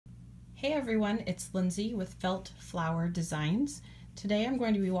Hey everyone, it's Lindsay with Felt Flower Designs. Today I'm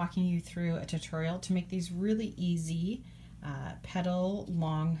going to be walking you through a tutorial to make these really easy petal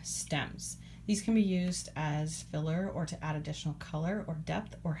long stems. These can be used as filler or to add additional color or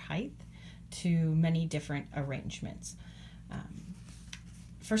depth or height to many different arrangements.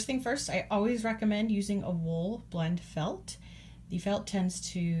 First thing first, I always recommend using a wool blend felt. The felt tends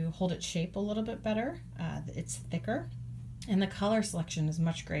to hold its shape a little bit better, it's thicker, and the color selection is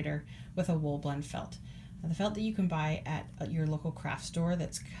much greater with a wool blend felt. The felt that you can buy at your local craft store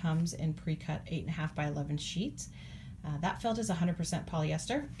that comes in pre-cut 8.5 by 11 sheets, that felt is 100%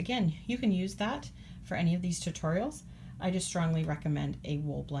 polyester. Again, you can use that for any of these tutorials. I just strongly recommend a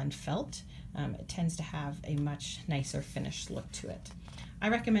wool blend felt. It tends to have a much nicer finished look to it. I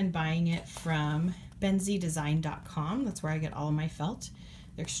recommend buying it from benzydesign.com. That's where I get all of my felt.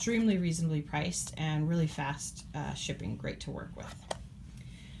 They're extremely reasonably priced and really fast shipping, great to work with.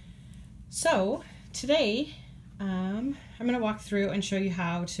 So today I'm going to walk through and show you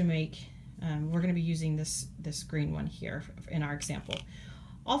how to make, we're going to be using this green one here in our example.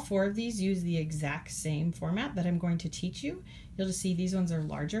 All four of these use the exact same format that I'm going to teach you. You'll just see these ones are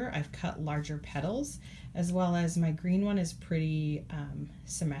larger. I've cut larger petals, as well as my green one is pretty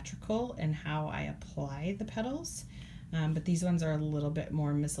symmetrical in how I apply the petals. But these ones are a little bit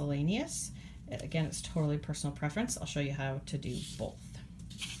more miscellaneous. Again, it's totally personal preference. I'll show you how to do both.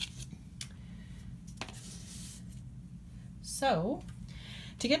 So,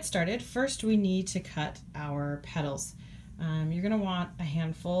 to get started, first we need to cut our petals. You're going to want a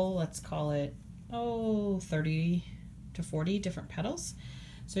handful, let's call it, 30 to 40 different petals.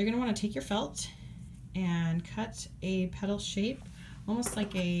 So you're going to want to take your felt and cut a petal shape, almost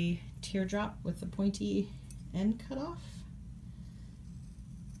like a teardrop with the pointy end cut off.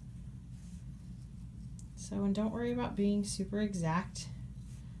 So, and don't worry about being super exact.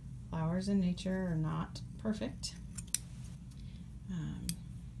 Flowers in nature are not perfect.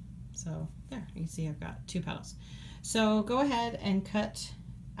 So there, you can see I've got 2 petals. So go ahead and cut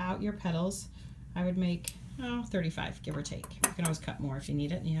out your petals. I would make 35, give or take. You can always cut more if you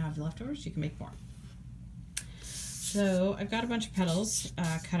need it and you have leftovers, you can make more. So I've got a bunch of petals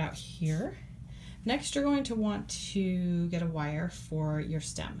cut out here. Next, you're going to want to get a wire for your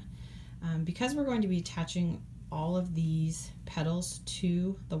stem. Because we're going to be attaching all of these petals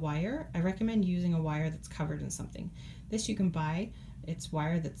to the wire, I recommend using a wire that's covered in something. This you can buy. It's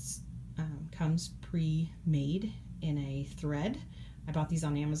wire that's comes pre-made in a thread. I bought these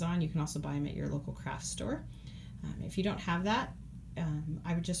on Amazon. You can also buy them at your local craft store. If you don't have that,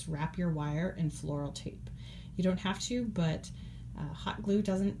 I would just wrap your wire in floral tape. You don't have to, but hot glue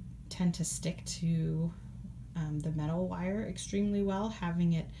doesn't tend to stick to the metal wire extremely well.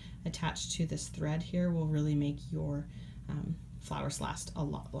 Having it attached to this thread here will really make your flowers last a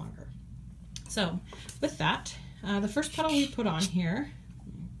lot longer. So with that, the first petal we put on here,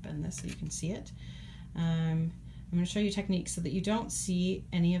 bend this so you can see it. I'm going to show you a technique so that you don't see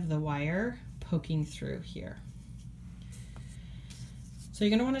any of the wire poking through here. So you're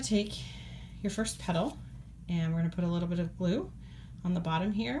going to want to take your first petal and we're going to put a little bit of glue on the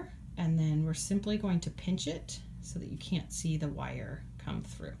bottom here, and then we're simply going to pinch it so that you can't see the wire come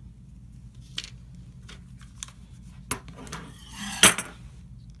through.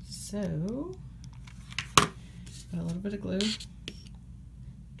 So put a little bit of glue.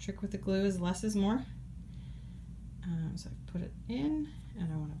 Trick with the glue is less is more. So I put it in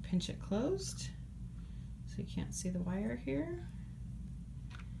and I want to pinch it closed so you can't see the wire here.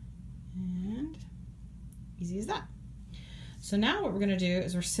 And easy as that. So now what we're going to do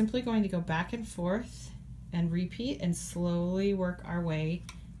is we're simply going to go back and forth and repeat and slowly work our way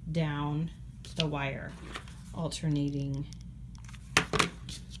down the wire, alternating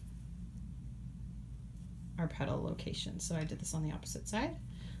our petal location. So I did this on the opposite side.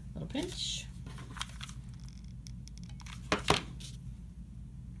 Little pinch.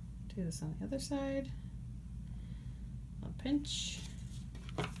 Do this on the other side. Little pinch.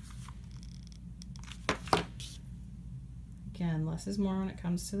 Again, less is more when it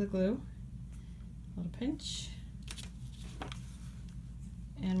comes to the glue. Little pinch.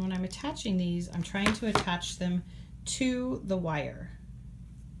 And when I'm attaching these, I'm trying to attach them to the wire.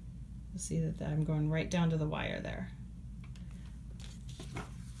 You'll see that I'm going right down to the wire there.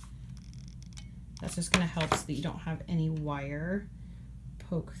 That's just going to help so that you don't have any wire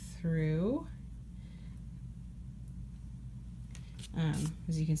poke through.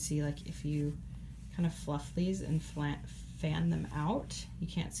 As you can see, like if you kind of fluff these and fan them out, you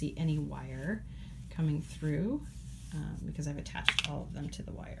can't see any wire coming through because I've attached all of them to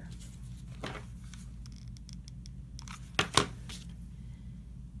the wire.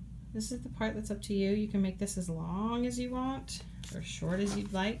 This is the part that's up to you. You can make this as long as you want or short as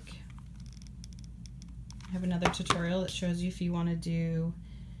you'd like. I have another tutorial that shows you if you want to do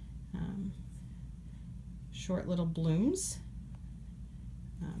short little blooms,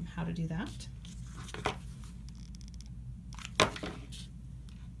 how to do that.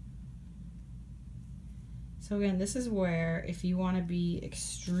 So again, this is where if you want to be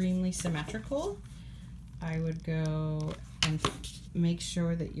extremely symmetrical, I would go and make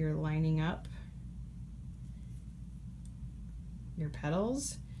sure that you're lining up your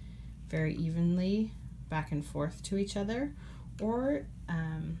petals very evenly back and forth to each other, or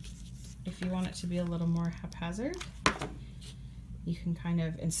if you want it to be a little more haphazard, you can kind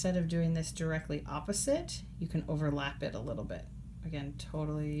of, instead of doing this directly opposite, you can overlap it a little bit. Again,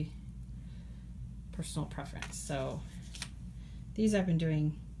 totally personal preference. So these I've been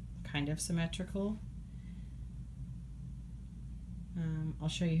doing kind of symmetrical. I'll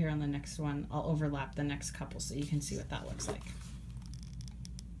show you here on the next one. I'll overlap the next couple so you can see what that looks like.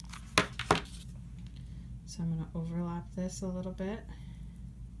 So I'm going to overlap this a little bit.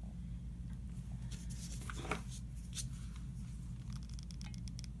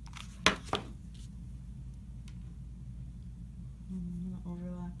 I'm going to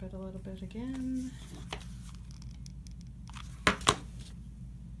overlap it a little bit again.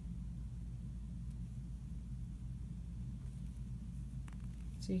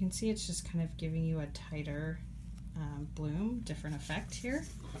 So you can see it's just kind of giving you a tighter bloom, different effect here.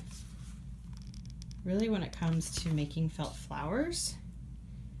 Really, when it comes to making felt flowers,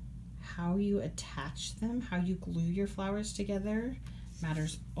 how you attach them, how you glue your flowers together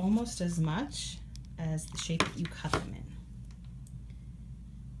matters almost as much as the shape that you cut them in.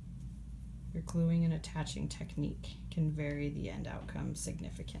 Your gluing and attaching technique can vary the end outcome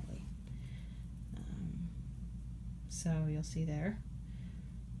significantly. So you'll see there,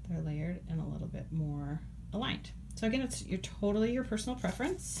 they're layered and a little bit more aligned. So again, it's totally your personal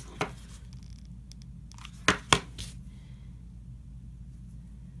preference.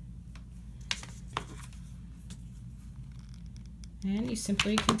 And you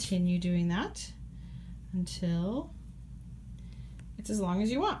simply continue doing that until it's as long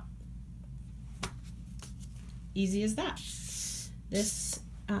as you want. Easy as that. This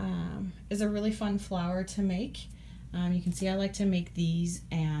is a really fun flower to make. You can see I like to make these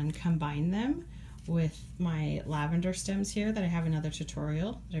and combine them with my lavender stems here that I have another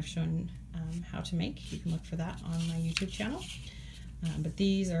tutorial that I've shown how to make. You can look for that on my YouTube channel. But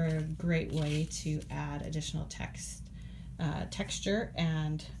these are a great way to add additional texture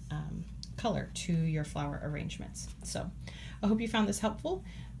and color to your flower arrangements. So I hope you found this helpful.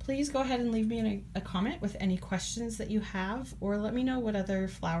 Please go ahead and leave me a comment with any questions that you have, or let me know what other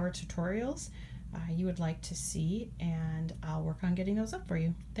flower tutorials you would like to see, and I'll work on getting those up for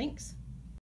you. Thanks.